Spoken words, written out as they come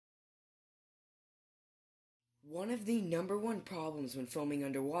One of the number one problems when filming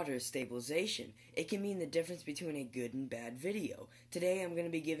underwater is stabilization. It can mean the difference between a good and bad video. Today I'm going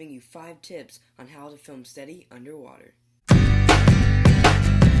to be giving you 5 tips on how to film steady underwater.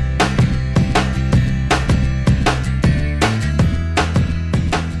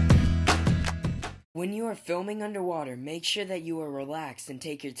 When you are filming underwater, make sure that you are relaxed and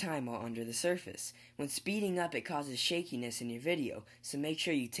take your time while under the surface. When speeding up, it causes shakiness in your video, so make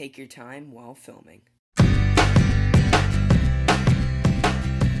sure you take your time while filming.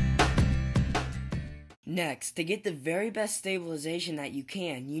 Next, to get the very best stabilization that you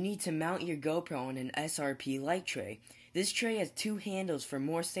can, you need to mount your GoPro on an SRP light tray. This tray has 2 handles for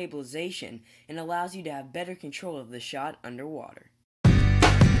more stabilization and allows you to have better control of the shot underwater.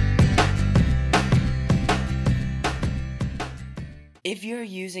 If you're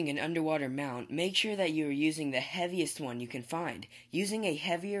using an underwater mount, make sure that you are using the heaviest one you can find. Using a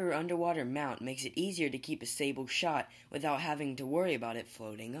heavier underwater mount makes it easier to keep a stable shot without having to worry about it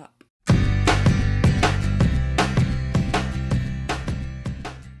floating up.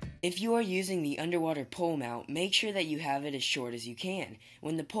 If you are using the underwater pole mount, make sure that you have it as short as you can.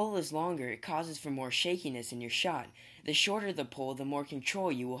 When the pole is longer, it causes for more shakiness in your shot. The shorter the pole, the more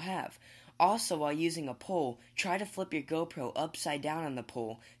control you will have. Also, while using a pole, try to flip your GoPro upside down on the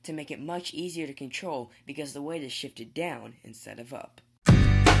pole to make it much easier to control because the weight is shifted down instead of up.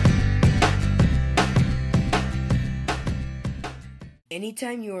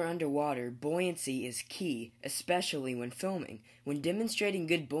 Anytime you are underwater, buoyancy is key, especially when filming. When demonstrating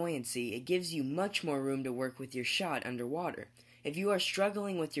good buoyancy, it gives you much more room to work with your shot underwater. If you are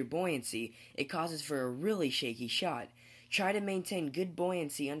struggling with your buoyancy, it causes for a really shaky shot. Try to maintain good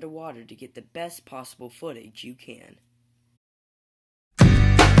buoyancy underwater to get the best possible footage you can.